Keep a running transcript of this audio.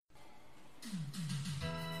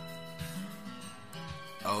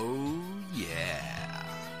Oh, yeah.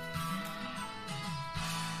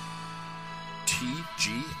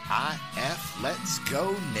 TGIF, let's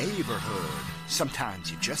go neighborhood. Sometimes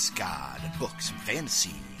you just gotta book some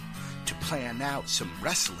fantasy to plan out some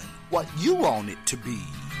wrestling, what you want it to be.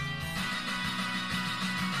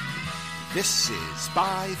 This is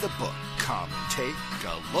By the Book. Come take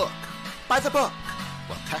a look. By the book.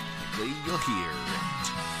 Well, technically, you'll hear it.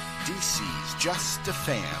 DC's just a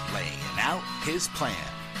fan laying out his plan.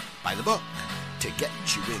 By the book. To get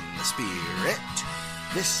you in the spirit.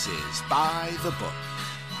 This is By the Book.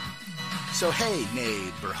 So hey,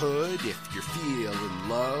 neighborhood, if you're feeling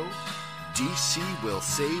low, DC will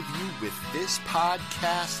save you with this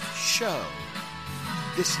podcast show.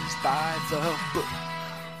 This is By the Book.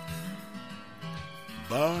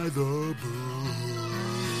 By the book.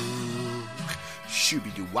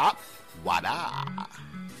 Shooby-doo-wop, wada.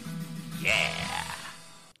 Yeah.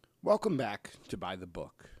 Welcome back to By the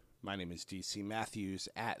Book. My name is DC Matthews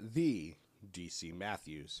at the DC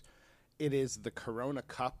Matthews. It is the Corona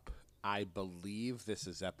Cup. I believe this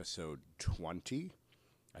is episode 20.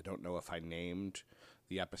 I don't know if I named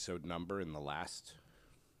the episode number in the last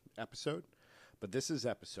episode, but this is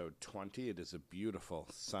episode 20. It is a beautiful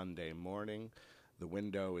Sunday morning. The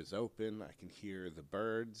window is open. I can hear the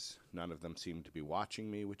birds. None of them seem to be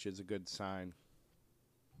watching me, which is a good sign.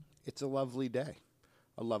 It's a lovely day,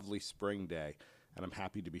 a lovely spring day, and I'm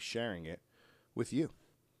happy to be sharing it with you.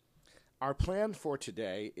 Our plan for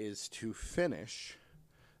today is to finish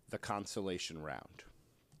the consolation round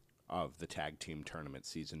of the Tag Team Tournament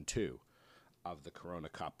Season 2 of the Corona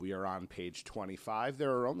Cup. We are on page 25.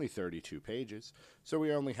 There are only 32 pages, so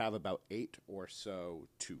we only have about 8 or so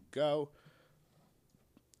to go.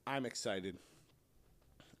 I'm excited.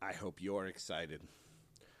 I hope you're excited.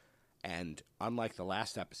 And unlike the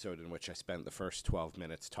last episode in which I spent the first 12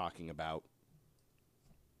 minutes talking about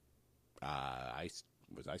ice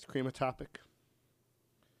cream a topic?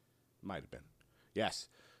 Might have been. Yes,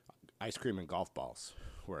 ice cream and golf balls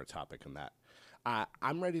were a topic in that.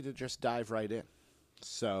 I'm ready to just dive right in.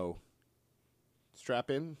 So strap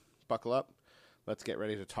in, buckle up. Let's get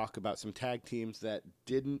ready to talk about some tag teams that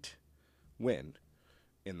didn't win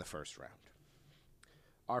in the first round.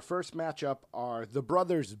 Our first matchup are the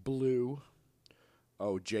Brothers Blue.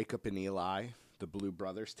 Oh, Jacob and Eli, the Blue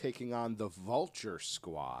Brothers, taking on the Vulture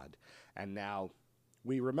Squad. And now,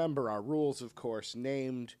 we remember our rules, of course.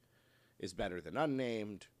 Named is better than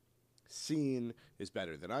unnamed. Seen is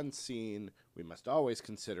better than unseen. We must always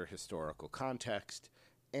consider historical context.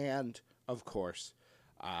 And, of course,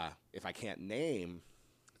 if I can't name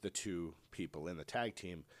the two people in the tag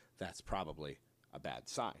team, that's probably a bad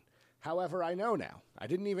sign. However, I know now. I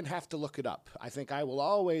didn't even have to look it up. I think I will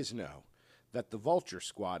always know that the Vulture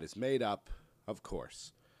Squad is made up, of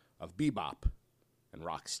course, of Bebop and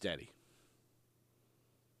Rocksteady.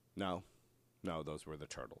 No, those were the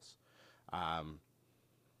Turtles.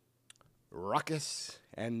 Ruckus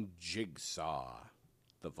and Jigsaw,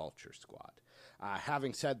 the Vulture Squad.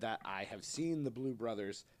 Having said that, I have seen the Blue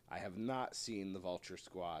Brothers. I have not seen the Vulture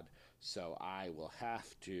Squad, so I will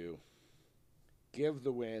have to give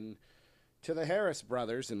the win to the Harris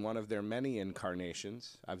Brothers in one of their many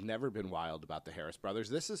incarnations. I've never been wild about the Harris Brothers.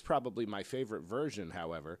 This is probably my favorite version,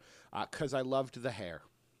 however, because I loved the hair.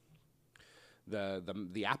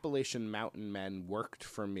 The Appalachian Mountain Men worked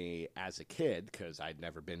for me as a kid because I'd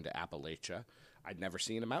never been to Appalachia. I'd never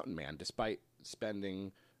seen a mountain man, despite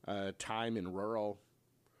spending time in rural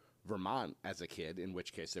Vermont as a kid, in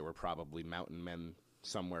which case there were probably mountain men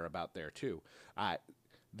somewhere about there too.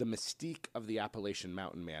 The mystique of the Appalachian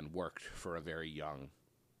Mountain Man worked for a very young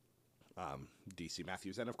DC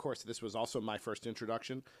Matthews. And, of course, this was also my first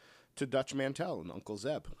introduction to Dutch Mantel and Uncle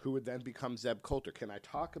Zeb, who would then become Zeb Coulter. Can I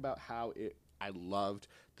talk about how I loved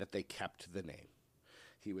that they kept the name?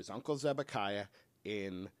 He was Uncle Zebekiah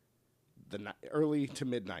in the early to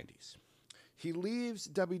mid-90s. He leaves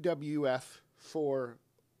WWF for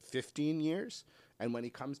 15 years, and when he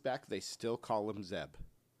comes back, they still call him Zeb.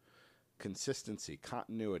 Consistency,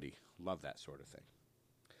 continuity, love that sort of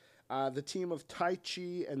thing. The team of Tai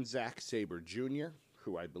Chi and Zack Sabre Jr.,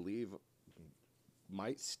 who I believe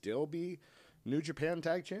might still be New Japan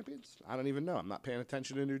Tag Champions. I don't even know. I'm not paying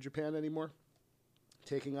attention to New Japan anymore.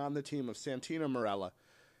 Taking on the team of Santino Marella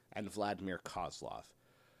and Vladimir Kozlov.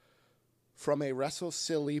 From a Wrestle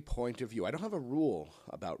Silly point of view, I don't have a rule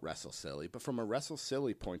about Wrestle Silly, but from a Wrestle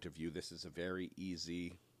Silly point of view, this is a very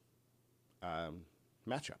easy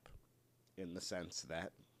matchup, in the sense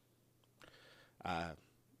that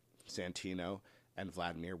Santino and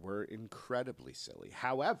Vladimir were incredibly silly.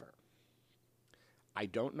 However, I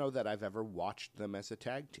don't know that I've ever watched them as a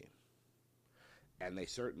tag team. and they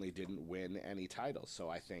certainly didn't win any titles. So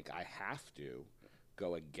I think I have to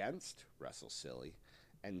go against Wrestle Silly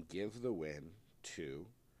and give the win to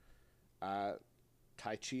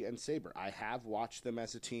Taichi and Sabre. I have watched them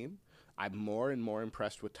as a team. I'm more and more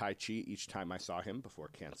impressed with Taichi each time I saw him before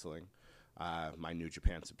canceling my New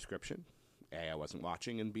Japan subscription. A, I wasn't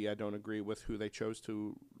watching, and B, I don't agree with who they chose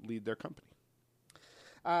to lead their company.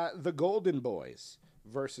 The Golden Boys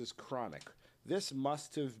versus Chronic. This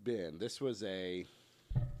was a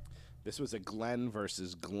Glenn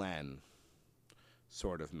versus Glenn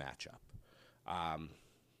sort of matchup.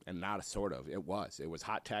 And not a sort of, it was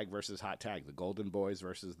Hot Tag versus Hot Tag, the Golden Boys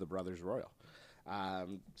versus the Brothers Royal.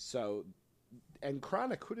 And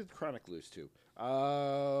Chronic, who did Chronic lose to?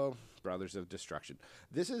 Brothers of Destruction.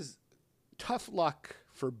 This is tough luck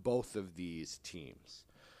for both of these teams.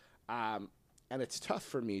 And it's tough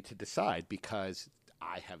for me to decide because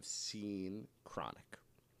I have seen Chronic.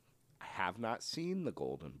 I have not seen the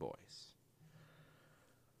Golden Boys.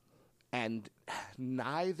 And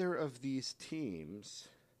neither of these teams,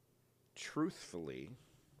 truthfully,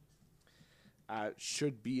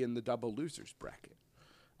 should be in the double losers bracket,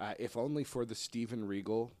 if only for the Steven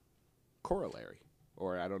Regal corollary.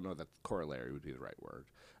 Or I don't know that corollary would be the right word.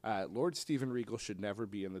 Lord Steven Regal should never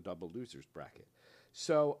be in the double losers bracket.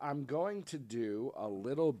 So I'm going to do a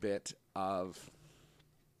little bit of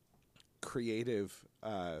creative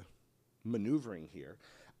maneuvering here.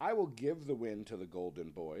 I will give the win to the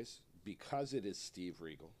Golden Boys because it is Steve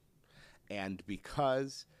Regal and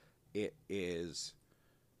because it is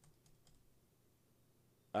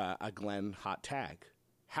a Glenn Hot Tag.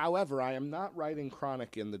 However, I am not writing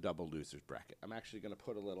Chronic in the double losers bracket. I'm actually going to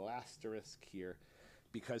put a little asterisk here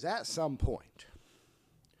because at some point,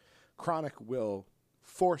 Chronic will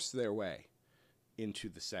force their way into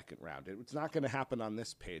the second round. It's not going to happen on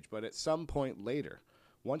this page, but at some point later,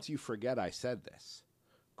 once you forget I said this,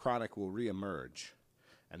 Chronic will reemerge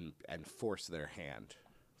and force their hand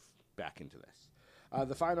back into this.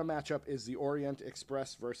 The final matchup is the Orient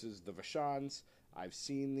Express versus the Vachons. I've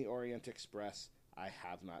seen the Orient Express. I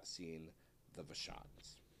have not seen the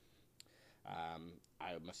Vachons.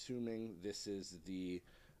 I'm assuming this is the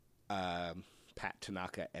Pat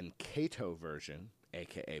Tanaka and Kato version,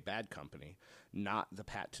 a.k.a. Bad Company, not the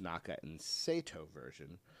Pat Tanaka and Sato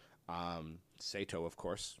version. Sato, of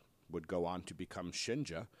course, would go on to become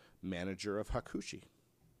Shinja, manager of Hakushi.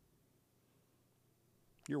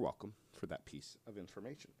 You're welcome for that piece of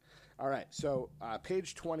information. All right, so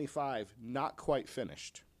page 25, not quite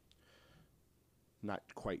finished. Not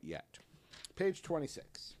quite yet. Page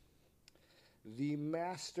 26. The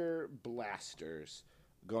Master Blasters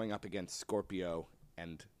going up against Scorpio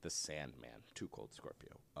and the Sandman. Too Cold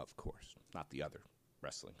Scorpio, of course. Not the other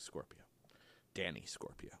wrestling Scorpio. Danny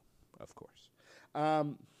Scorpio, of course.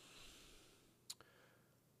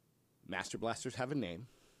 Master Blasters have a name.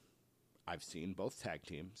 I've seen both tag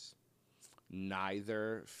teams.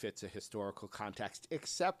 Neither fits a historical context,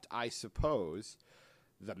 except, I suppose,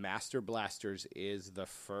 the Master Blasters is the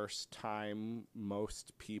first time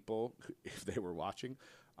most people, if they were watching,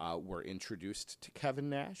 were introduced to Kevin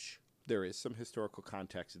Nash. There is some historical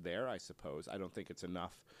context there, I suppose. I don't think it's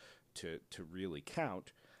enough to really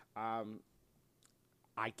count.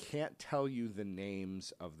 I can't tell you the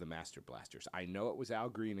names of the Master Blasters. I know it was Al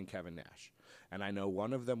Green and Kevin Nash, and I know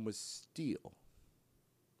one of them was Steel.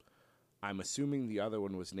 I'm assuming the other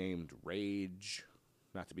one was named Rage,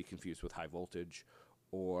 not to be confused with High Voltage,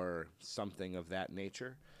 or something of that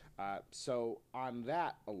nature. So on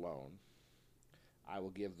that alone, I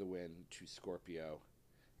will give the win to Scorpio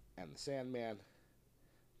and the Sandman.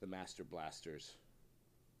 The Master Blasters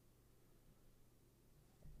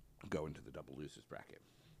go into the double losers bracket.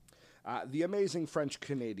 The Amazing French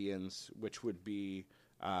Canadians, which would be,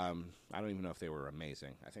 I don't even know if they were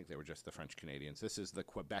amazing. I think they were just the French Canadians. This is the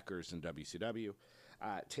Quebecers in WCW,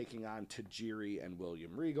 taking on Tajiri and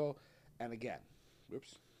William Regal. And again,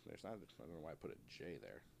 whoops, there's not, I don't know why I put a J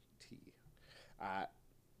there, T.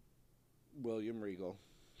 William Regal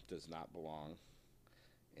does not belong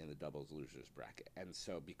in the doubles losers bracket. And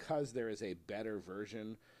so because there is a better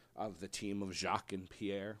version of the team of Jacques and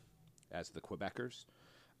Pierre as the Quebecers,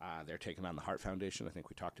 they're taking on the Hart Foundation. I think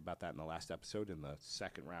we talked about that in the last episode in the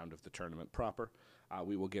second round of the tournament proper.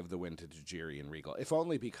 We will give the win to Tajiri and Regal, if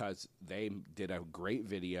only because they did a great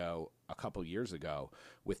video a couple years ago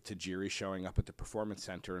with Tajiri showing up at the Performance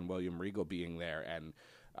Center and William Regal being there, and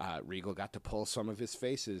Regal got to pull some of his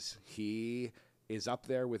faces. He is up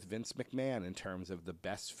there with Vince McMahon in terms of the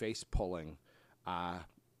best face pulling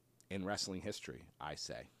in wrestling history, I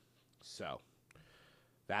say. So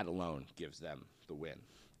that alone gives them the win.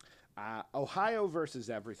 Ohio versus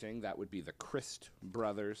everything. That would be the Christ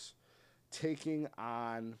brothers taking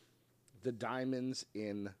on the Diamonds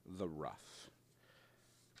in the Rough.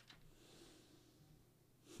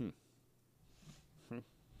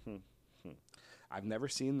 I've never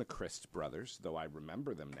seen the Christ brothers, though I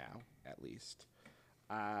remember them now, at least.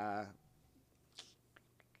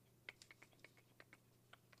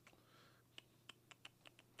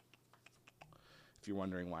 If you're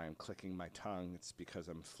wondering why I'm clicking my tongue, it's because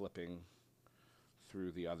I'm flipping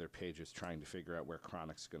through the other pages trying to figure out where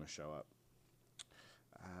Chronic's going to show up.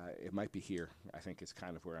 It might be here. I think it's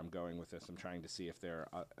kind of where I'm going with this. I'm trying to see if there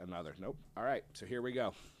are another. Nope. All right, so here we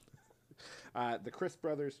go. The Christ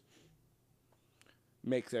brothers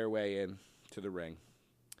make their way in to the ring,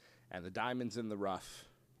 and the Diamonds in the Rough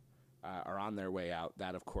are on their way out.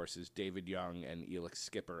 That, of course, is David Young and Elix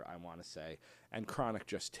Skipper, I want to say. And Chronic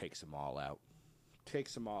just takes them all out.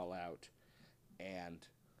 And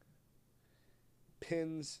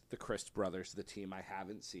pins the Christ brothers, the team I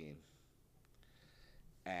haven't seen,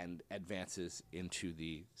 and advances into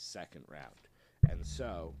the second round. And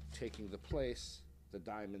so, taking the place, the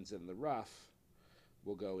Diamonds in the Rough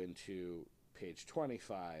will go into page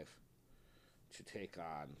 25 to take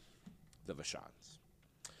on the Vachons.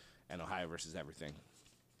 And Ohio versus everything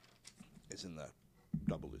is in the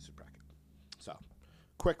double loser bracket. So,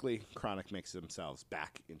 quickly, Chronic makes themselves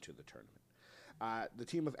back into the tournament. The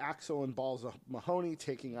team of Axel and Balls Mahoney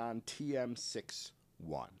taking on TM61.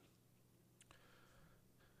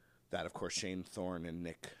 That, of course, Shane Thorne and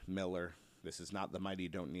Nick Miller. This is not the Mighty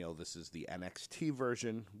Don't Kneel. This is the NXT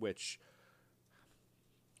version, which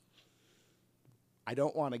I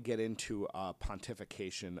don't want to get into a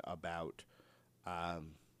pontification about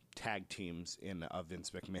tag teams in a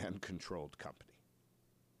Vince McMahon-controlled company.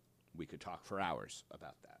 We could talk for hours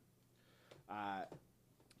about that.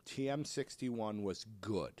 TM61 was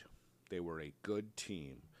good. They were a good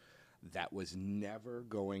team that was never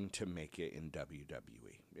going to make it in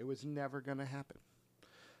WWE. It was never going to happen.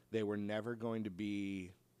 They were never going to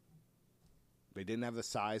be... They didn't have the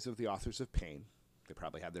size of the Authors of Pain. They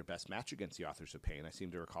probably had their best match against the Authors of Pain. I seem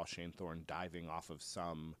to recall Shane Thorne diving off of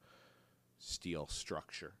some steel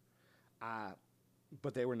structure.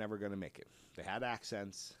 But they were never going to make it. They had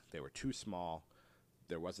accents. They were too small.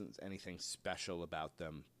 There wasn't anything special about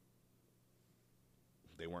them.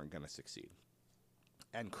 They weren't going to succeed.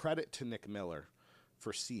 And credit to Nick Miller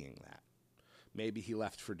for seeing that. Maybe he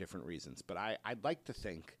left for different reasons, but I'd like to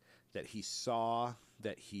think that he saw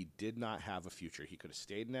that he did not have a future. He could have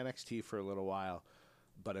stayed in NXT for a little while,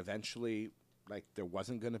 but eventually, there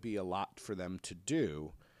wasn't going to be a lot for them to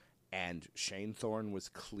do, and Shane Thorne was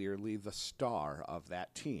clearly the star of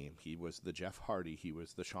that team. He was the Jeff Hardy. He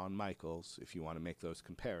was the Shawn Michaels, if you want to make those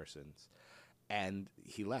comparisons. And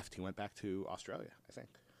he left. He went back to Australia, I think.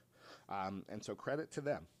 And so credit to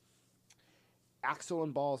them. Axel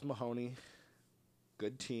and Balls Mahoney,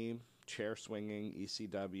 good team, chair swinging,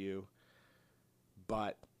 ECW.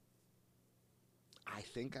 But I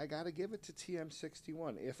think I got to give it to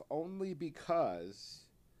TM61, if only because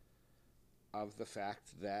of the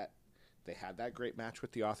fact that they had that great match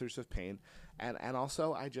with the Authors of Pain. And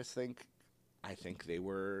also, I think they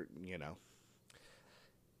were,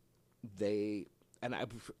 I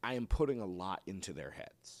am putting a lot into their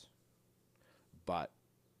heads. But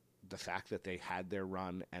the fact that they had their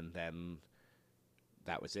run and then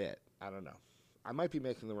that was it, I don't know. I might be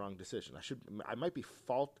making the wrong decision. I might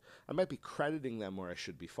be crediting them where I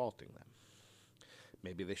should be faulting them.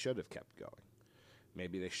 Maybe they should have kept going.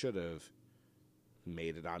 Maybe they should have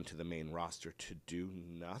made it onto the main roster to do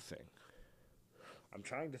nothing. I'm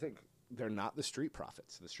trying to think. They're not the Street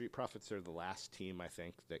Profits. The Street Profits are the last team, I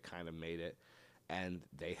think, that kind of made it, and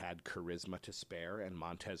they had charisma to spare, and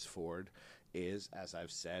Montez Ford is, as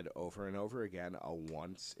I've said over and over again, a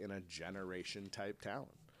once-in-a-generation type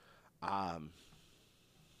talent.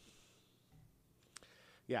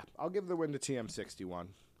 Yeah, I'll give the win to TM61.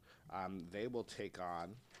 They will take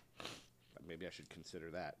on... Maybe I should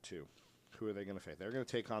consider that, too. Who are they going to face? They're going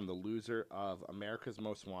to take on the loser of America's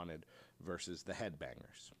Most Wanted versus the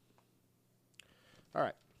Headbangers. All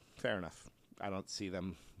right, fair enough. I don't see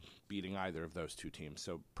them beating either of those two teams,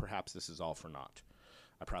 so perhaps this is all for naught.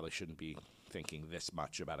 I probably shouldn't be thinking this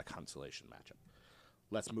much about a consolation matchup.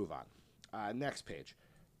 Let's move on. Next page.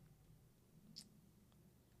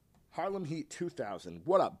 Harlem Heat 2000.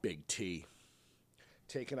 What up, Big T?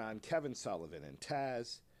 Taking on Kevin Sullivan and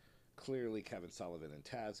Taz. Clearly, Kevin Sullivan and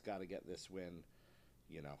Taz got to get this win.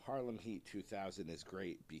 Harlem Heat 2000 is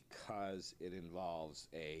great because it involves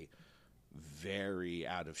a very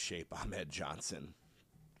out-of-shape Ahmed Johnson.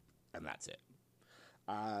 And that's it.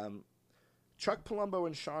 Chuck Palumbo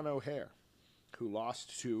and Sean O'Hare, who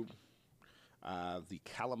lost to the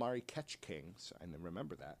Calamari Catch Kings, I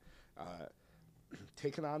remember that,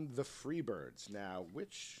 taking on the Freebirds. Now,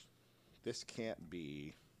 this can't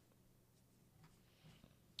be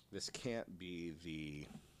the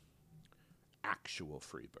actual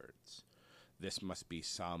Freebirds. This must be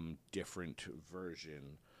some different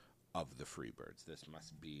version of the Freebirds. This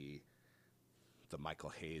must be the Michael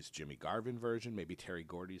Hayes, Jimmy Garvin version. Maybe Terry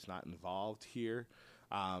Gordy's not involved here.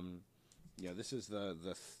 This is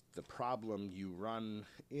the problem you run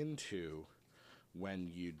into when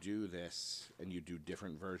you do this and you do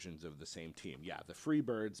different versions of the same team. Yeah, the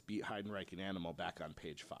Freebirds beat Heidenreich and Animal back on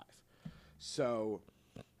page 5. So,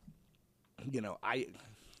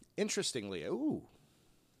 interestingly, ooh.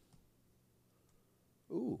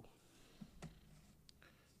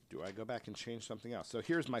 Do I go back and change something else? So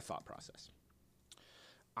here's my thought process.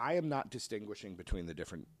 I am not distinguishing between the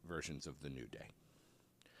different versions of the New Day.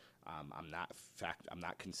 I'm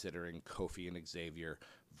not considering Kofi and Xavier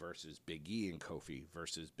versus Big E and Kofi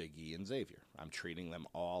versus Big E and Xavier. I'm treating them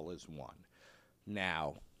all as one.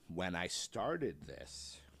 Now, when I started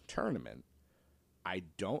this tournament, I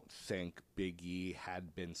don't think Big E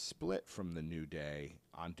had been split from the New Day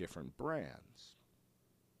on different brands.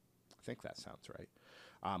 I think that sounds right.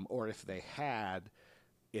 Or if they had,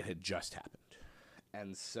 it had just happened.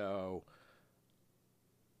 And so,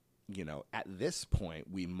 at this point,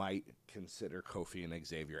 we might consider Kofi and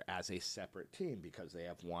Xavier as a separate team because they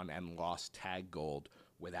have won and lost tag gold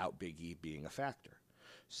without Big E being a factor.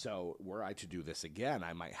 So were I to do this again,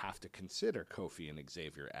 I might have to consider Kofi and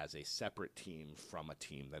Xavier as a separate team from a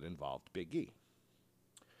team that involved Big E.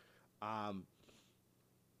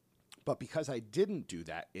 But because I didn't do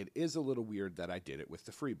that, it is a little weird that I did it with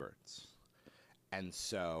the Freebirds. And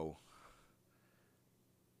so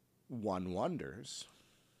one wonders,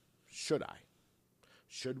 should I?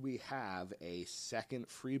 Should we have a second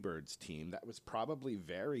Freebirds team that was probably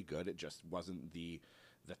very good? It just wasn't the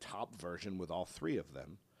top version with all three of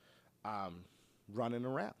them running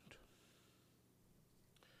around.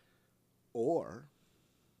 Or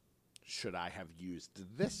should I have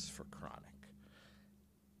used this for Chronic?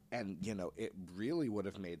 And, it really would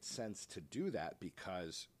have made sense to do that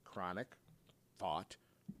because Chronic fought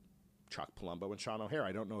Chuck Palumbo and Sean O'Hare.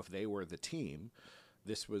 I don't know if they were the team.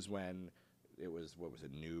 This was when it was,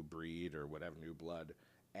 New Breed or whatever, New Blood.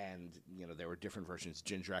 And, there were different versions.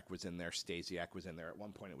 Jindrak was in there. Stasiak was in there. At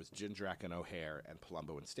one point, it was Jindrak and O'Hare and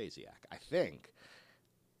Palumbo and Stasiak. I think,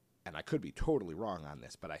 and I could be totally wrong on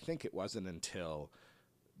this, but I think it wasn't until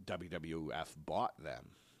WWF bought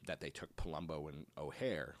them that they took Palumbo and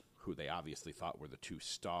O'Hare, who they obviously thought were the two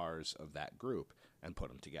stars of that group, and put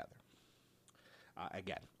them together.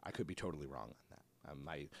 Again, I could be totally wrong on that.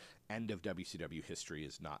 My end of WCW history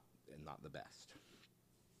is not the best.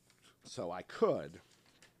 So I could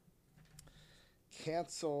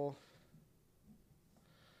cancel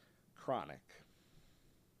Chronic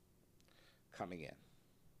coming in.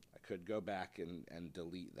 I could go back and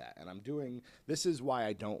delete that. And this is why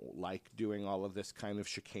I don't like doing all of this kind of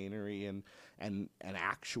chicanery and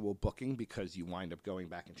actual booking, because you wind up going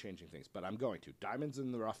back and changing things. But I'm going to. Diamonds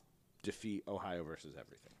in the Rough defeat Ohio versus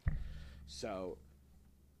everything. So,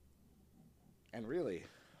 and really,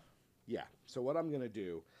 yeah. So what I'm going to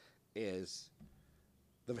do is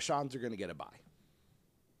the Vachons are going to get a bye.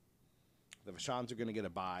 The Vachons are going to get a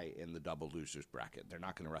bye in the double losers bracket. They're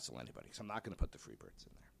not going to wrestle anybody, so I'm not going to put the Freebirds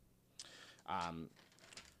in there.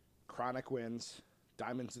 Chronic wins.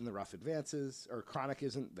 Diamonds in the Rough advances, or Chronic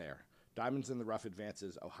isn't there. Diamonds in the Rough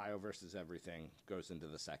advances. Ohio versus everything goes into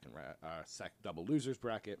the second double losers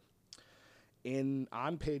bracket.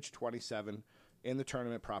 On page 27, in the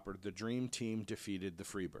tournament proper, the Dream Team defeated the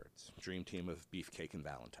Freebirds. Dream Team of Beefcake and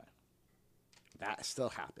Valentine. That still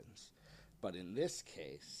happens. But in this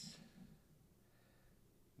case,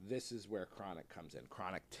 this is where Chronic comes in.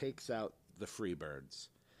 Chronic takes out the Freebirds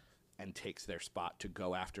and takes their spot to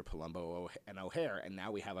go after Palumbo and O'Hare, and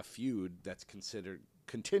now we have a feud that's considered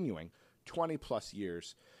continuing 20-plus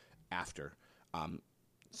years after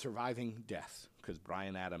surviving death, because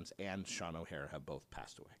Brian Adams and Sean O'Hare have both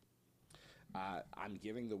passed away. I'm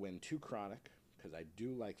giving the win to Chronic, because I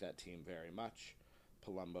do like that team very much.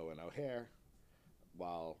 Palumbo and O'Hare,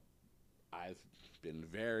 while I've been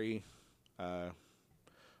very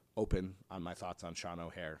open on my thoughts on Sean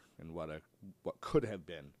O'Hare and what could have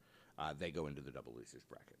been, they go into the double losers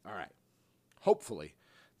bracket. All right. Hopefully,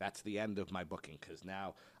 that's the end of my booking, because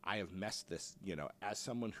now I have messed this, as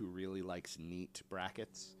someone who really likes neat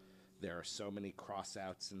brackets, there are so many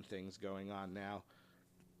cross-outs and things going on now.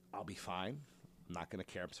 I'll be fine. I'm not going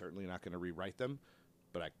to care. I'm certainly not going to rewrite them,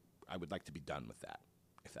 but I would like to be done with that,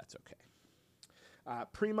 if that's okay.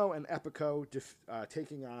 Primo and Epico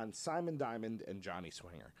taking on Simon Diamond and Johnny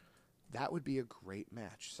Swinger. That would be a great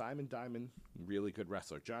match. Simon Diamond, really good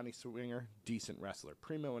wrestler. Johnny Swinger, decent wrestler.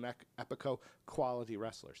 Primo and Epico, quality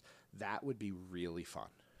wrestlers. That would be really fun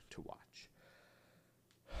to watch.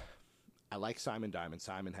 I like Simon Diamond.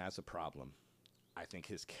 Simon has a problem. I think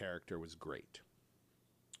his character was great.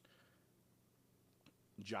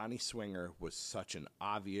 Johnny Swinger was such an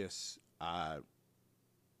obvious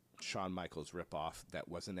Shawn Michaels ripoff that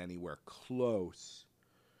wasn't anywhere close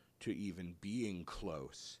to even being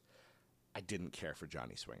close. I didn't care for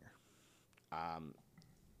Johnny Swinger. And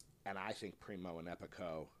I think Primo and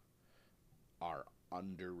Epico are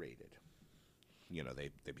underrated. You know,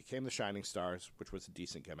 they became the Shining Stars, which was a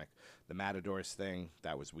decent gimmick. The Matadors thing,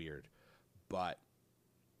 that was weird. But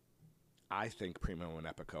I think Primo and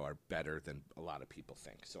Epico are better than a lot of people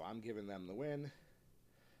think. So I'm giving them the win.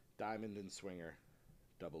 Diamond and Swinger,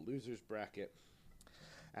 double losers bracket.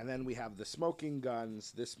 And then we have the Smoking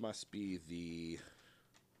Guns. This must be the...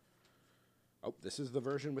 Oh, this is the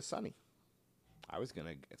version with Sunny. I was going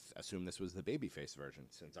to assume this was the babyface version,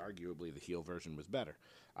 since arguably the heel version was better.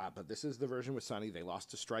 But this is the version with Sunny. They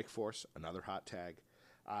lost to Strike Force, another hot tag,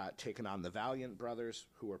 taking on the Valiant Brothers,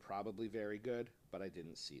 who were probably very good, but I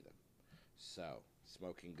didn't see them. So,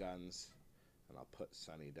 Smoking Guns, and I'll put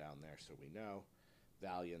Sunny down there so we know.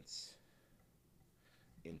 Valiants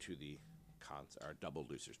into the double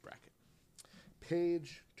losers bracket.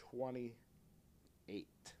 Page 28.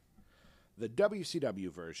 The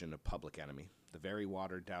WCW version of Public Enemy, the very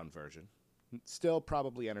watered down version, still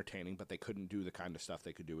probably entertaining, but they couldn't do the kind of stuff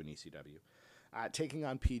they could do in ECW. Taking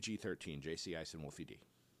on PG-13, JC Ice and Wolfie D.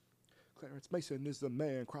 Clarence Mason is the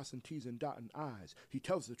man crossing T's and dotting I's. He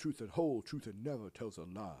tells the truth and whole truth and never tells a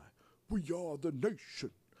lie. We are the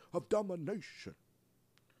nation of domination.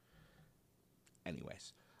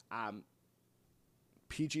 Anyways,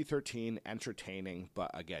 PG-13, entertaining,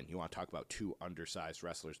 but again, you want to talk about two undersized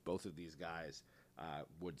wrestlers. Both of these guys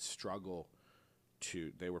would struggle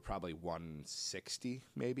to, they were probably 160,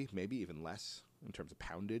 maybe even less in terms of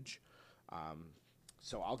poundage.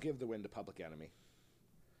 So I'll give the win to Public Enemy.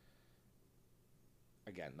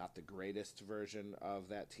 Again, not the greatest version of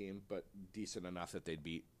that team, but decent enough that they'd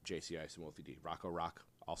beat JC Ice and Wolfie D. Rocco Rock,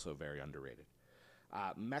 also very underrated.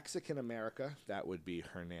 Mexican America, that would be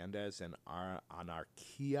Hernandez and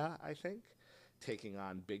Anarquia, I think, taking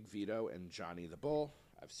on Big Vito and Johnny the Bull.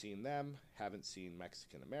 I've seen them, haven't seen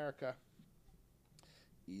Mexican America.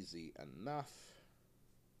 Easy enough.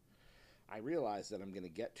 I realize that I'm going to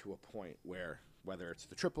get to a point where, whether it's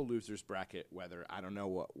the triple losers bracket, whether I don't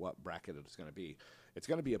know what bracket it's going to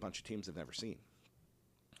be a bunch of teams I've never seen.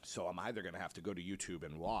 So I'm either going to have to go to YouTube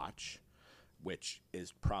and watch, which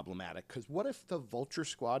is problematic, because what if the Vulture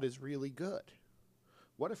Squad is really good?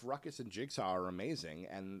 What if Ruckus and Jigsaw are amazing,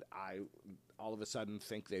 and I all of a sudden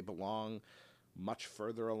think they belong much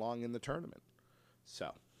further along in the tournament?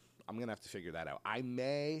 So I'm going to have to figure that out. I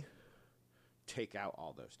may take out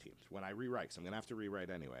all those teams when I rewrite, because I'm going to have to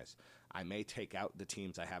rewrite anyways. I may take out the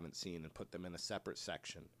teams I haven't seen and put them in a separate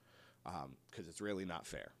section, because it's really not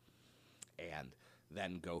fair. And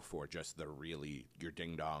then go for just your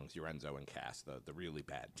ding-dongs, your Enzo and Cass, the really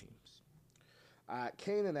bad teams.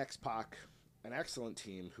 Kane and X-Pac, an excellent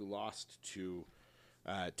team who lost to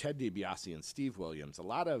Ted DiBiase and Steve Williams. A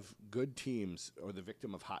lot of good teams are the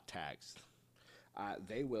victim of hot tags.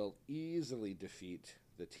 They will easily defeat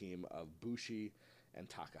the team of Bushi and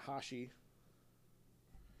Takahashi.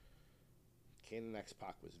 Kane and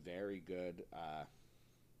X-Pac was very good.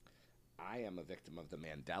 I am a victim of the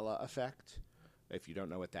Mandela effect. If you don't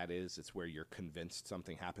know what that is, it's where you're convinced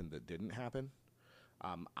something happened that didn't happen.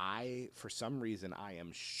 For some reason, I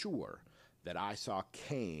am sure that I saw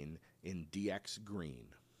Kane in DX Green.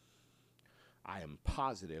 I am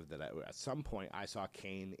positive that at some point I saw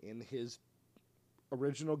Kane in his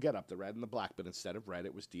original getup, the red and the black, but instead of red,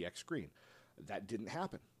 it was DX Green. That didn't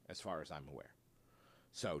happen, as far as I'm aware.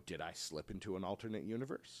 So did I slip into an alternate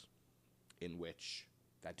universe in which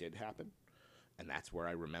that did happen? And that's where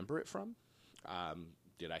I remember it from?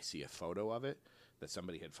 Did I see a photo of it that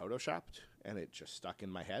somebody had photoshopped and it just stuck in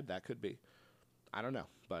my head? That could be. I don't know,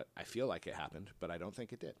 but I feel like it happened, but I don't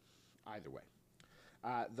think it did. Either way.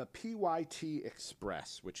 The PYT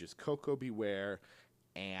Express, which is Coco Beware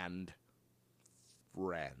and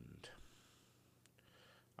Friend.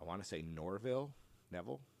 I want to say Neville?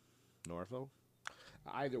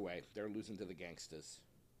 Either way, they're losing to the Gangstas,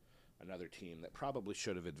 another team that probably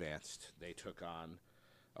should have advanced. They took on,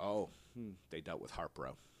 they dealt with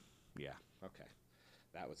Harpro. Yeah, okay.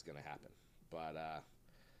 That was going to happen. But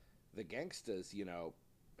the Gangstas,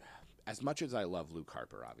 as much as I love Luke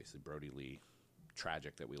Harper, obviously, Brody Lee,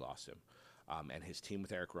 tragic that we lost him, and his team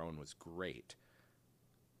with Eric Rowan was great.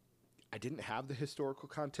 I didn't have the historical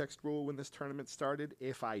context rule when this tournament started.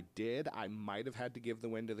 If I did, I might have had to give the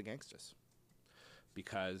win to the Gangstas.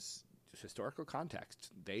 Because historical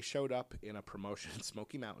context, they showed up in a promotion,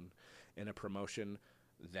 Smoky Mountain, in a promotion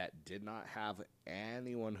that did not have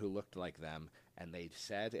anyone who looked like them, and they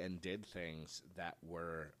said and did things that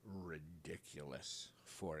were ridiculous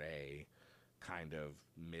for a kind of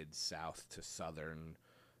mid-south to southern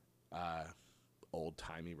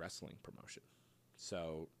old-timey wrestling promotion.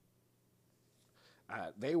 So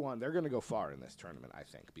they won. They're going to go far in this tournament, I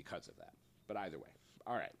think, because of that. But either way.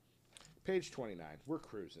 All right. Page 29. We're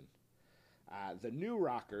cruising. The New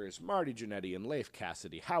Rockers, Marty Jannetty and Leif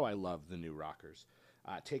Cassidy. How I love the New Rockers.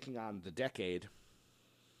 Taking on the Decade.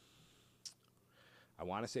 I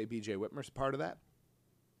want to say BJ Whitmer's a part of that.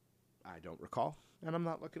 I don't recall, and I'm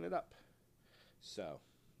not looking it up. So,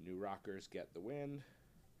 New Rockers get the win.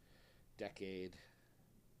 Decade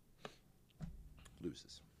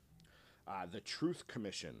loses. The Truth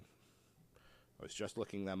Commission. I was just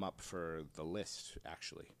looking them up for the list,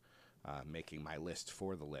 actually. Making my list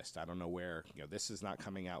for the list. I don't know where, this is not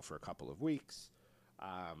coming out for a couple of weeks.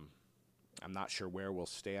 I'm not sure where we'll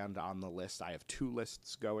stand on the list. I have 2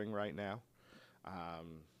 lists going right now.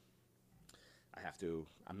 I'm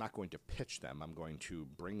not going to pitch them. I'm going to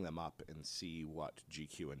bring them up and see what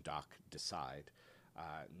GQ and Doc decide.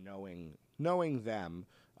 Knowing them,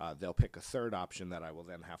 they'll pick a third option that I will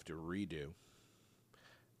then have to redo.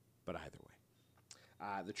 But either way.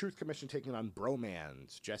 The Truth Commission taking on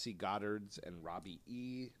Bromans, Jesse Goddards and Robbie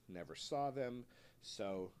E. Never saw them,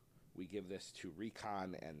 so we give this to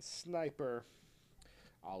Recon and Sniper.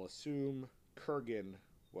 I'll assume Kurgan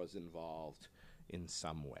was involved in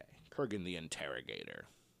some way. Kurgan the Interrogator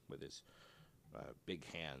with his big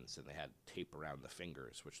hands, and they had tape around the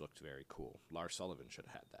fingers, which looked very cool. Lars Sullivan should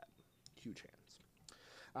have had that. Huge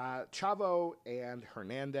hands. Chavo and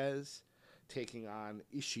Hernandez taking on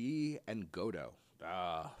Ishii and Goto.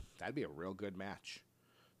 That'd be a real good match.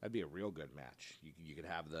 You could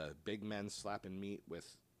have the big men slapping meat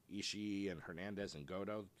with Ishii and Hernandez and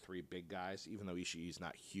Goto, 3 big guys, even though Ishii's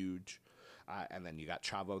not huge. And then you got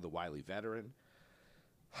Chavo, the wily veteran.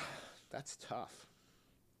 That's tough.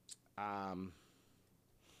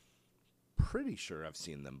 Pretty sure I've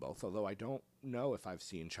seen them both, although I don't know if I've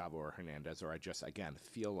seen Chavo or Hernandez, or I just, again,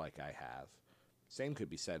 feel like I have. Same could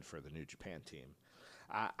be said for the New Japan team.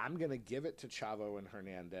 I'm going to give it to Chavo and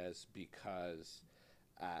Hernandez because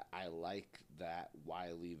I like that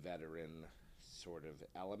wily veteran sort of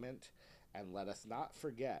element. And let us not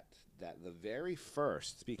forget that the very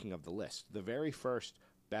first, speaking of the list, the very first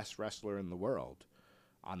best wrestler in the world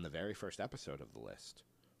on the very first episode of the list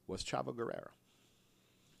was Chavo Guerrero.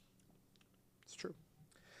 It's true.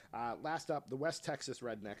 Last up, the West Texas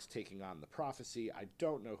Rednecks taking on the Prophecy. I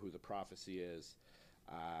don't know who the Prophecy is.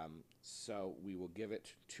 So we will give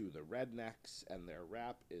it to the Rednecks, and their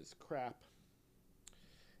rap is crap.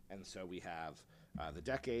 And so we have the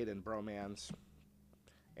Decade and Bromans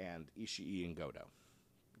and Ishii and Goto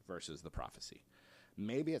versus the Prophecy.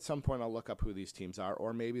 Maybe at some point I'll look up who these teams are,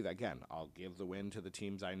 or maybe, again, I'll give the win to the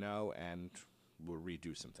teams I know, and we'll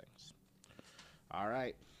redo some things. All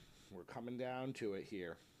right, we're coming down to it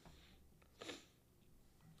here.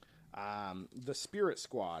 The Spirit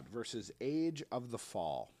Squad versus Age of the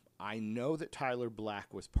Fall. I know that Tyler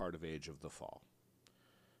Black was part of Age of the Fall.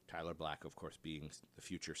 Tyler Black, of course, being the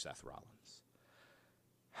future Seth Rollins.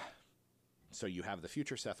 So you have the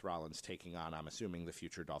future Seth Rollins taking on, I'm assuming, the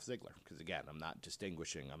future Dolph Ziggler. Because, again, I'm not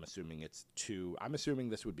distinguishing. I'm assuming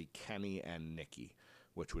this would be Kenny and Nikki,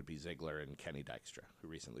 which would be Ziggler and Kenny Dykstra, who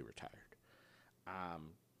recently retired.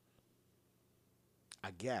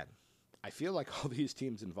 Again, I feel like all these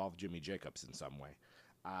teams involve Jimmy Jacobs in some way.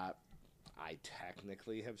 I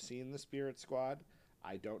technically have seen the Spirit Squad.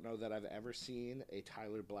 I don't know that I've ever seen a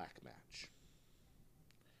Tyler Black match.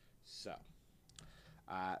 So,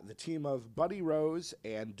 the team of Buddy Rose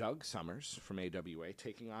and Doug Summers from AWA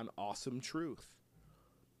taking on Awesome Truth.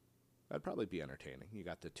 That'd probably be entertaining. You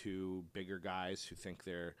got the 2 bigger guys who think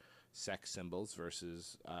they're sex symbols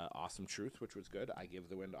versus Awesome Truth, which was good. I give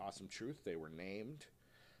the win to Awesome Truth. They were named.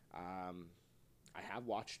 I have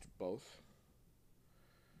watched both,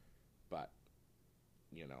 but,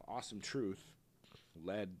 Awesome Truth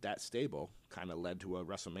that stable kind of led to a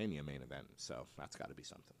WrestleMania main event, so that's got to be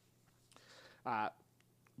something.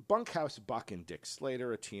 Bunkhouse Buck and Dick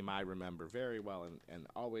Slater, a team I remember very well and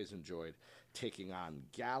always enjoyed, taking on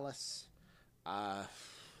Gallus.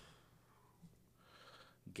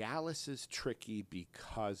 Gallus is tricky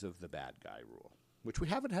because of the bad guy rule. which we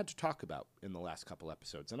haven't had to talk about in the last couple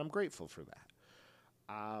episodes, and I'm grateful for that.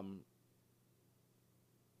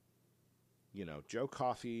 Joe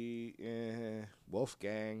Coffey,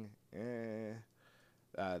 Wolfgang,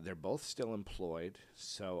 they're both still employed,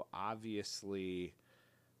 so obviously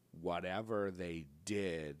whatever they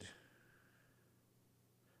did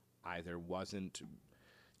either wasn't,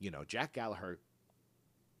 Jack Gallagher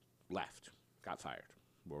left, got fired,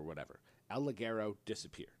 or whatever. El Ligero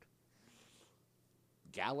disappeared.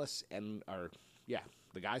 Gallus the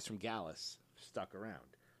guys from Gallus stuck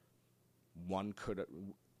around. One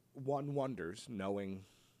wonders, knowing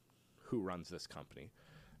who runs this company,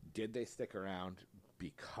 did they stick around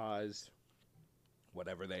because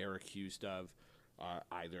whatever they are accused of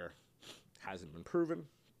either hasn't been proven,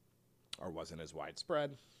 or wasn't as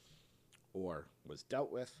widespread, or was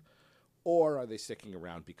dealt with, or are they sticking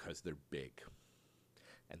around because they're big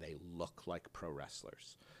and they look like pro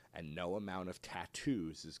wrestlers? And no amount of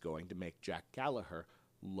tattoos is going to make Jack Gallagher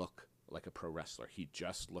look like a pro wrestler. He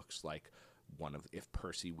just looks like if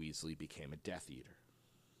Percy Weasley became a Death Eater.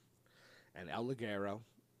 And El Ligero,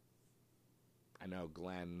 I know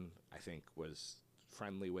Glenn, I think, was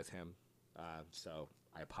friendly with him, so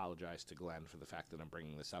I apologize to Glenn for the fact that I'm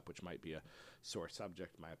bringing this up, which might be a sore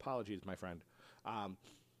subject. My apologies, my friend.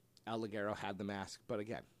 El Ligero had the mask, but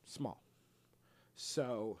again, small.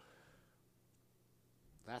 So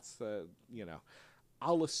that's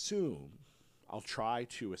I'll try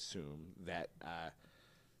to assume that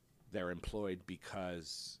they're employed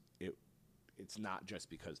because it's not just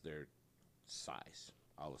because they're size.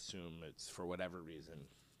 I'll assume it's for whatever reason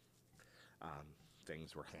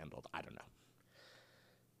things were handled. I don't know.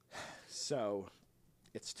 So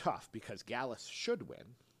it's tough because Gallus should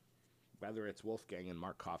win. Whether it's Wolfgang and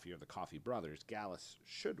Mark Coffey or the Coffey brothers, Gallus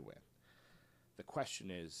should win. The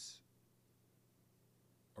question is,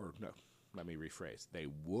 or no, let me rephrase. They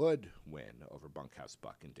would win over Bunkhouse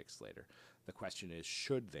Buck and Dick Slater. The question is,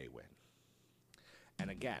 should they win?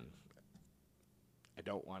 And again, I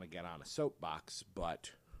don't want to get on a soapbox,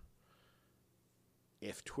 but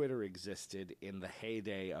if Twitter existed in the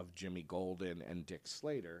heyday of Jimmy Golden and Dick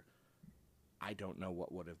Slater, I don't know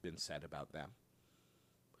what would have been said about them.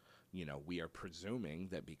 We are presuming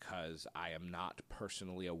that because I am not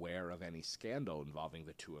personally aware of any scandal involving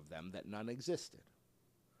the two of them, that none existed.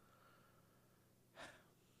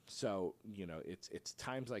 So, it's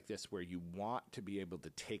times like this where you want to be able to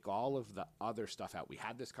take all of the other stuff out. We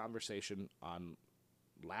had this conversation on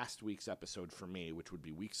last week's episode for me, which would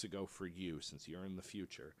be weeks ago for you since you're in the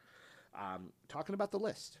future, talking about the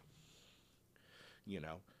list.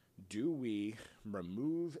 Do we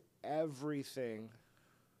remove everything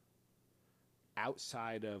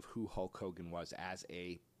outside of who Hulk Hogan was as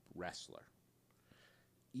a wrestler,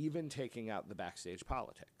 even taking out the backstage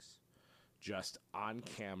politics, just on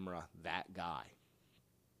camera, that guy?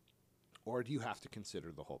 Or do you have to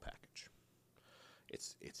consider the whole package?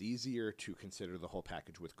 It's easier to consider the whole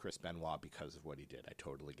package with Chris Benoit because of what he did. I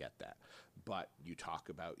totally get that. But you talk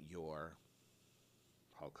about your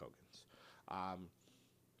Hulk Hogan's.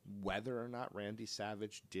 Whether or not Randy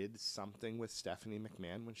Savage did something with Stephanie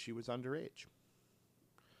McMahon when she was underage.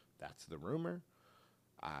 That's the rumor.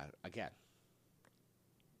 Again,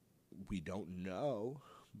 we don't know,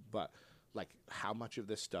 but how much of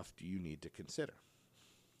this stuff do you need to consider?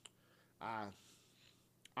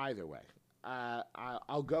 Either way,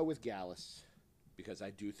 I'll go with Gallus because I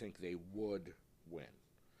do think they would win.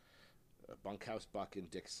 Bunkhouse Buck and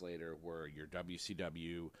Dick Slater were your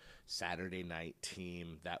WCW Saturday night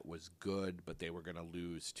team that was good, but they were going to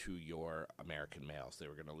lose to your American Males. They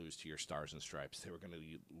were going to lose to your Stars and Stripes. They were going to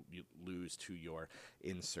lose to your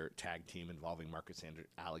insert tag team involving Marcus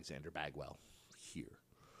Alexander Bagwell here.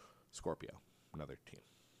 Scorpio, another team.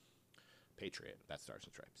 Patriot, that's Stars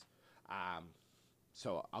and Stripes.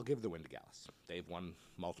 So I'll give the win to Gallus. They've won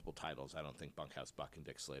multiple titles. I don't think Bunkhouse Buck and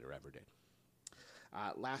Dick Slater ever did.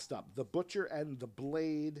 Last up, the Butcher and the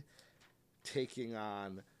Blade taking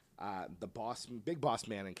on Big Boss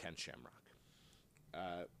Man and Ken Shamrock.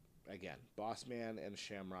 Again, Boss Man and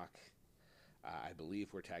Shamrock, I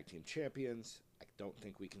believe, were tag team champions. I don't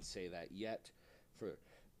think we can say that yet. For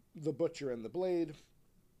the Butcher and the Blade,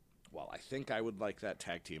 well, I think I would like that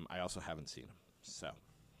tag team. I also haven't seen them. So,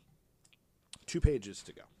 2 pages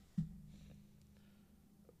to go.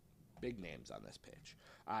 Big names on this page.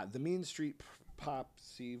 The Mean Street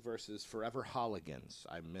Popsy versus Forever Hooligans.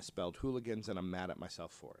 I misspelled hooligans, and I'm mad at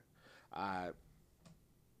myself for it. I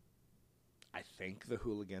think the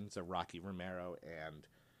Hooligans are Rocky Romero and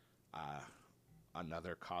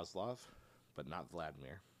another Kozlov, but not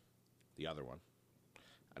Vladimir. The other one.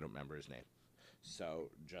 I don't remember his name. So,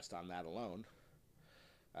 just on that alone,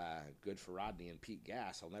 Good for Rodney and Pete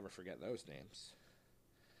Gas. I'll never forget those names.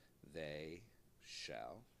 They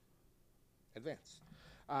shall advance.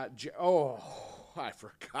 I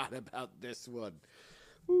forgot about this one.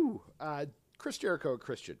 Chris Jericho and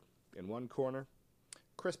Christian in one corner.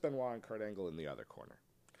 Chris Benoit and Kurt Angle in the other corner.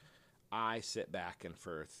 I sit back and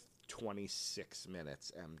for 26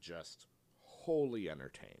 minutes am just wholly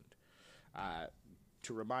entertained.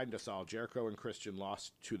 To remind us all, Jericho and Christian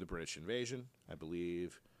lost to the British Invasion. I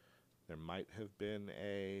believe there might have been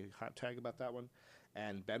a hot tag about that one.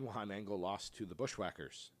 And Benoit and Angle lost to the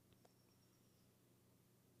Bushwhackers.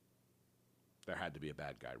 There had to be a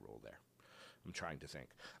bad guy rule there. I'm trying to think.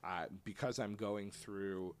 Because I'm going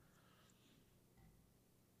through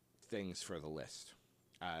things for the list,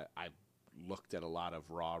 I looked at a lot of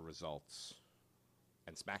Raw results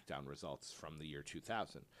and SmackDown results from the year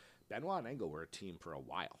 2000. Benoit and Angle were a team for a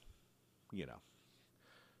while,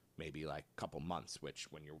 maybe like a couple months, which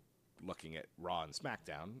when you're looking at Raw and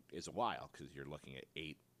SmackDown is a while because you're looking at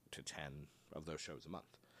 8 to 10 of those shows a month.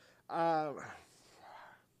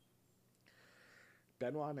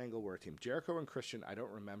 Benoit and Angle were a team. Jericho and Christian, I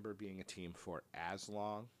don't remember being a team for as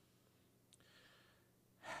long.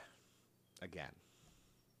 Again,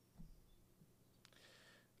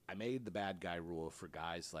 I made the bad guy rule for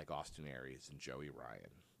guys like Austin Aries and Joey Ryan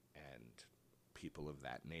and people of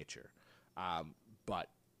that nature. But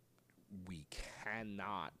we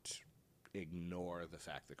cannot ignore the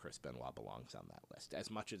fact that Chris Benoit belongs on that list. As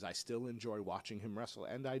much as I still enjoy watching him wrestle,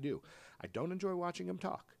 and I do. I don't enjoy watching him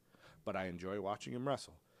talk, but I enjoy watching him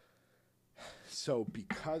wrestle. So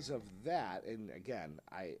because of that, and again,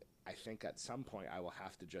 I think at some point I will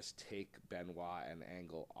have to just take Benoit and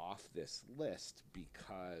Angle off this list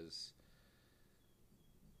because,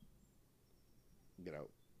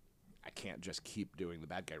 I can't just keep doing the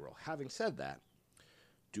bad guy role. Having said that,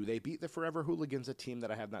 do they beat the Forever Hooligans, a team that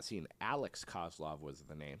I have not seen? Alex Kozlov was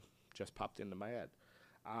the name. Just popped into my head.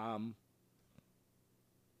 I'll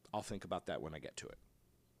think about that when I get to it.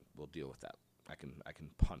 We'll deal with that. I can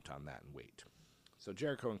punt on that and wait. So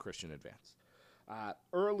Jericho and Christian advance.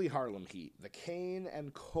 Early Harlem Heat, the Kane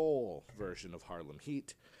and Cole version of Harlem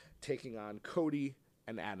Heat, taking on Cody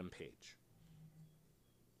and Adam Page.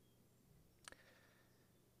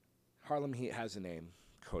 Harlem Heat has a name.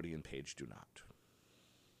 Cody and Page do not.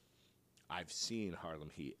 I've seen Harlem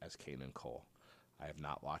Heat as Kane and Cole. I have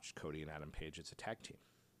not watched Cody and Adam Page as a tag team.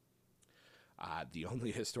 The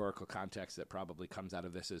only historical context that probably comes out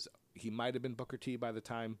of this is he might have been Booker T by the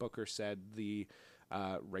time Booker said the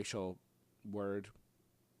racial word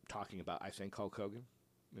talking about, I think, Hulk Hogan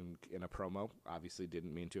in a promo. Obviously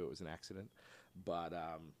didn't mean to. It was an accident. But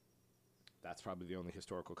that's probably the only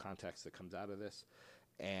historical context that comes out of this.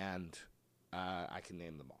 And I can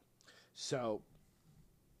name them all. So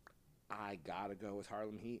I got to go with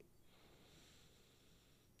Harlem Heat.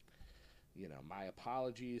 My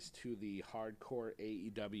apologies to the hardcore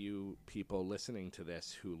AEW people listening to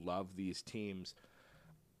this who love these teams.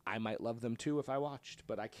 I might love them too if I watched,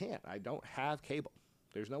 but I can't. I don't have cable.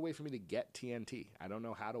 There's no way for me to get TNT. I don't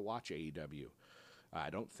know how to watch AEW. I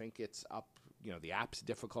don't think it's up. The app's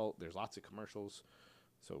difficult. There's lots of commercials.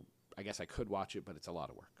 So I guess I could watch it, but it's a lot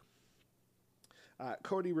of work.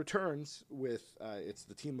 Cody returns with, it's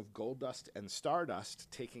the team of Goldust and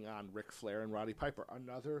Stardust taking on Ric Flair and Roddy Piper.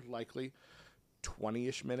 Another likely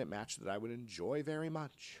 20-ish minute match that I would enjoy very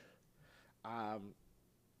much.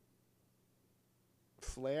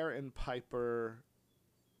 Flair and Piper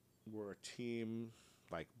were a team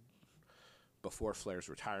like before Flair's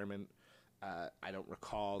retirement. I don't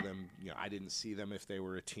recall them. I didn't see them if they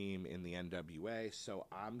were a team in the NWA. So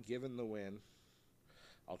I'm giving the win.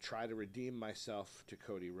 I'll try to redeem myself to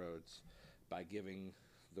Cody Rhodes by giving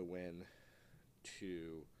the win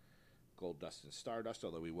to Goldust and Stardust,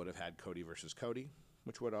 although we would have had Cody versus Cody,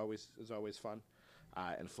 which is always fun.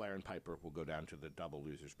 And Flair and Piper will go down to the double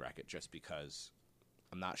losers bracket just because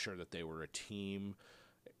I'm not sure that they were a team.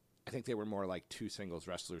 I think they were more like two singles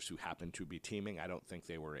wrestlers who happened to be teaming. I don't think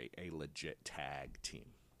they were a legit tag team.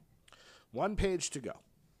 One page to go.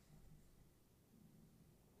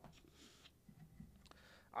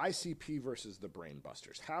 ICP versus the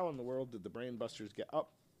Brainbusters. How in the world did the Brainbusters get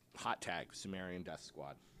up? Hot tag, Sumerian Death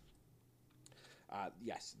Squad.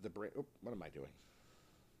 Yes, what am I doing?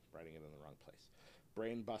 Writing it in the wrong place.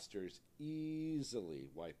 Brainbusters easily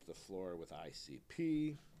wipe the floor with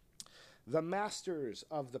ICP. The Masters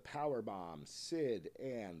of the Powerbomb, Sid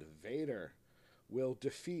and Vader, will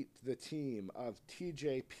defeat the team of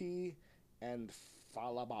TJP and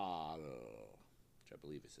Falabal, which I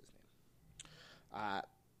believe is his name.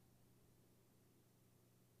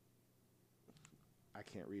 I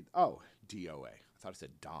can't read. Oh, DOA. I thought it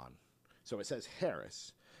said Don. So it says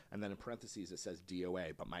Harris, and then in parentheses it says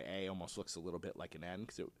DOA, but my A almost looks a little bit like an N.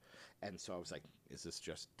 And so I was like, is this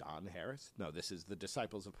just Don Harris? No, this is the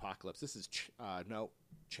Disciples of Apocalypse. This is,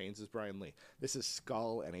 Chains is Brian Lee. This is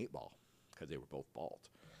Skull and 8-Ball, because they were both bald.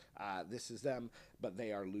 This is them, but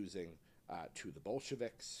they are losing to the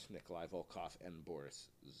Bolsheviks, Nikolai Volkov and Boris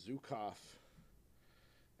Zukov.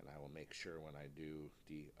 And I will make sure when I do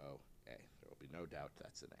DOA, there will be no doubt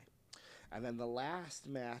that's an A. And then the last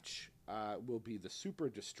match will be the Super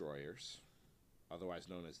Destroyers, otherwise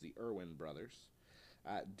known as the Irwin Brothers,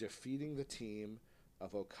 defeating the team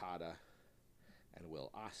of Okada and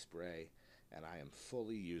Will Ospreay, and I am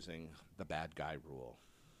fully using the bad guy rule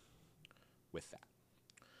with that.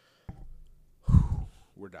 Whew,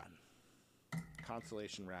 we're done.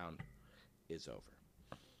 Consolation round is over,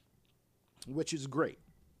 which is great,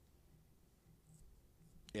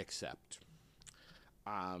 except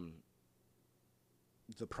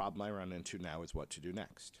the problem I run into now is what to do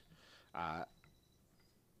next. I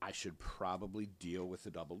should probably deal with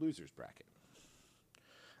the double losers bracket.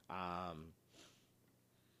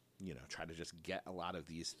 Try to just get a lot of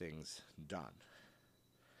these things done.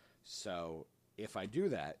 So if I do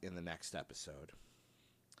that in the next episode,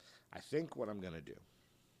 I think what I'm going to do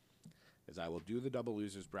is I will do the double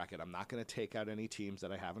losers bracket. I'm not going to take out any teams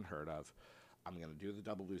that I haven't heard of. I'm going to do the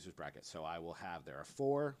double losers bracket. So there are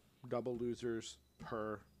 4 double losers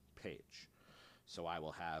per page. So when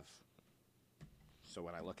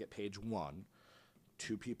I look at page 1,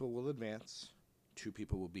 2 people will advance, 2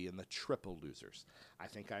 people will be in the triple losers. I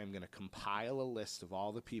think I am going to compile a list of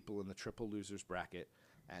all the people in the triple losers bracket,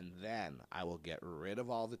 and then I will get rid of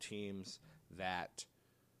all the teams that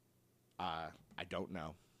I don't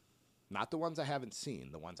know. Not the ones I haven't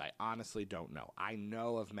seen, the ones I honestly don't know. I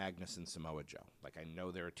know of Magnus and Samoa Joe. Like, I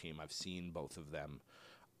know they're a team. I've seen both of them,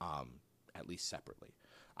 at least separately.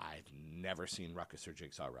 I've never seen Ruckus or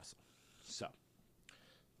Jigsaw wrestle. So,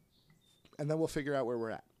 and then we'll figure out where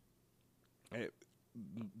we're at.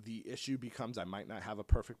 The issue becomes I might not have a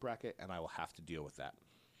perfect bracket, and I will have to deal with that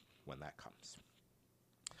when that comes.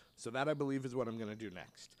 So that, I believe, is what I'm going to do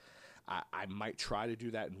next. I might try to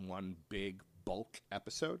do that in one big bulk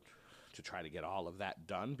episode to try to get all of that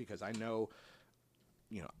done, because I know,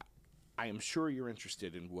 I am sure you're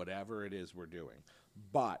interested in whatever it is we're doing.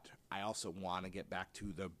 But I also want to get back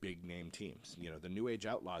to the big name teams. The New Age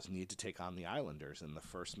Outlaws need to take on the Islanders in the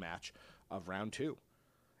first match of round 2.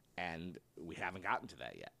 And we haven't gotten to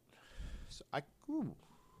that yet. So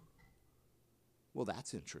well,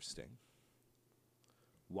 that's interesting.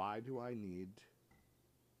 Why do I need...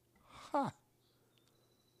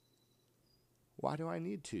 Why do I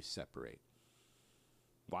need to separate?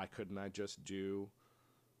 Why couldn't I just do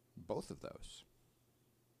both of those?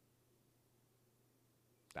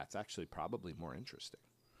 That's actually probably more interesting.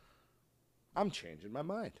 I'm changing my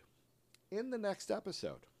mind. In the next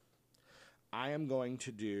episode, I am going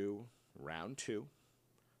to do round 2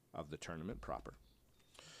 of the tournament proper,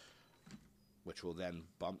 which will then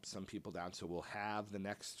bump some people down. So we'll have the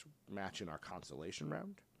next match in our consolation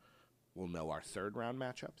round. We'll know our 3rd round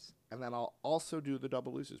matchups. And then I'll also do the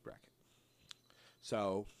double losers bracket.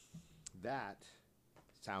 So that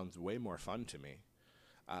sounds way more fun to me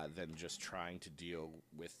than just trying to deal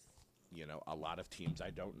with, a lot of teams I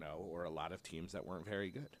don't know or a lot of teams that weren't very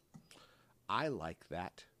good. I like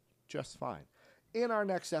that just fine. In our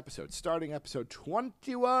next episode, starting episode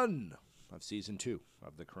 21 of season 2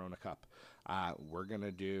 of the Corona Cup, we're going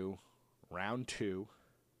to do round 2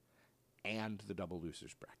 and the double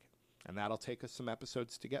losers bracket. And that'll take us some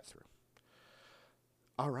episodes to get through.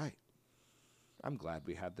 All right. I'm glad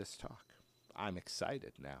we had this talk. I'm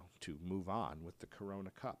excited now to move on with the Corona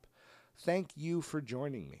Cup. Thank you for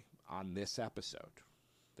joining me on this episode.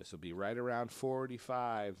 This will be right around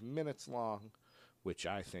 45 minutes long, which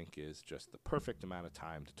I think is just the perfect amount of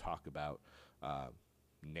time to talk about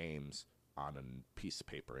names on a piece of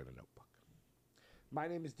paper in a notebook. My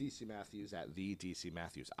name is DC Matthews at the DC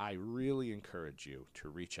Matthews. I really encourage you to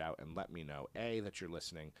reach out and let me know, A, that you're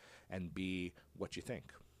listening, and B, what you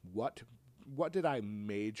think. What did I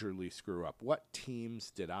majorly screw up? What teams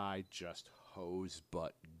did I just hose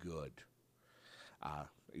but good?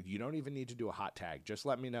 You don't even need to do a hot tag. Just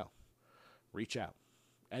let me know. Reach out.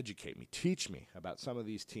 Educate me. Teach me about some of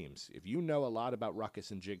these teams. If you know a lot about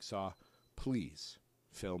Ruckus and Jigsaw, please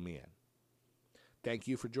fill me in. Thank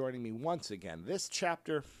you for joining me once again. This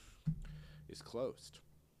chapter is closed.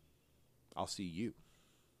 I'll see you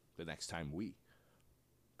the next time we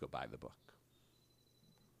go buy the book.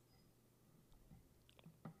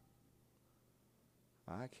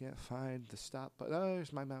 I can't find the stop button. Oh,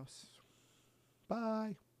 there's my mouse.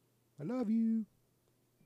 Bye. I love you.